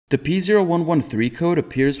The P0113 code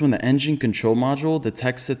appears when the engine control module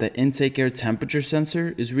detects that the intake air temperature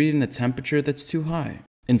sensor is reading a temperature that's too high.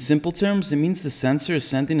 In simple terms, it means the sensor is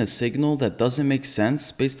sending a signal that doesn't make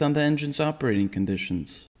sense based on the engine's operating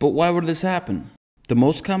conditions. But why would this happen? The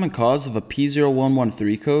most common cause of a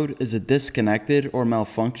P0113 code is a disconnected or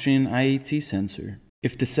malfunctioning IAT sensor.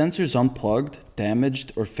 If the sensor is unplugged,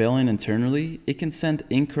 damaged, or failing internally, it can send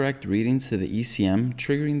incorrect readings to the ECM,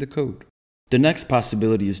 triggering the code. The next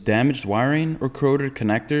possibility is damaged wiring or corroded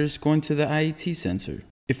connectors going to the IAT sensor.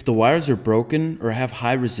 If the wires are broken or have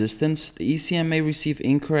high resistance, the ECM may receive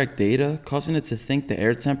incorrect data, causing it to think the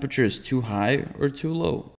air temperature is too high or too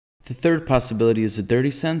low. The third possibility is a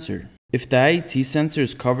dirty sensor. If the IAT sensor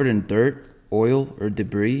is covered in dirt, oil, or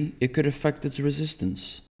debris, it could affect its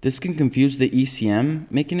resistance. This can confuse the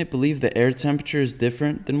ECM, making it believe the air temperature is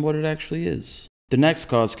different than what it actually is. The next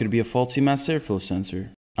cause could be a faulty mass airflow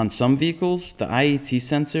sensor. On some vehicles, the IAT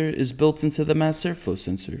sensor is built into the mass airflow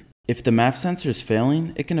sensor. If the MAF sensor is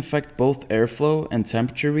failing, it can affect both airflow and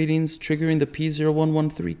temperature readings, triggering the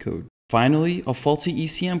P0113 code. Finally, a faulty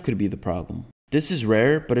ECM could be the problem. This is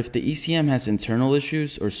rare, but if the ECM has internal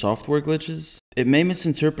issues or software glitches, it may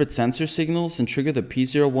misinterpret sensor signals and trigger the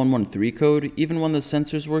P0113 code even when the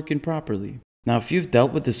sensor is working properly. Now, if you've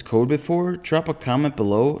dealt with this code before, drop a comment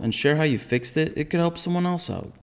below and share how you fixed it. It could help someone else out.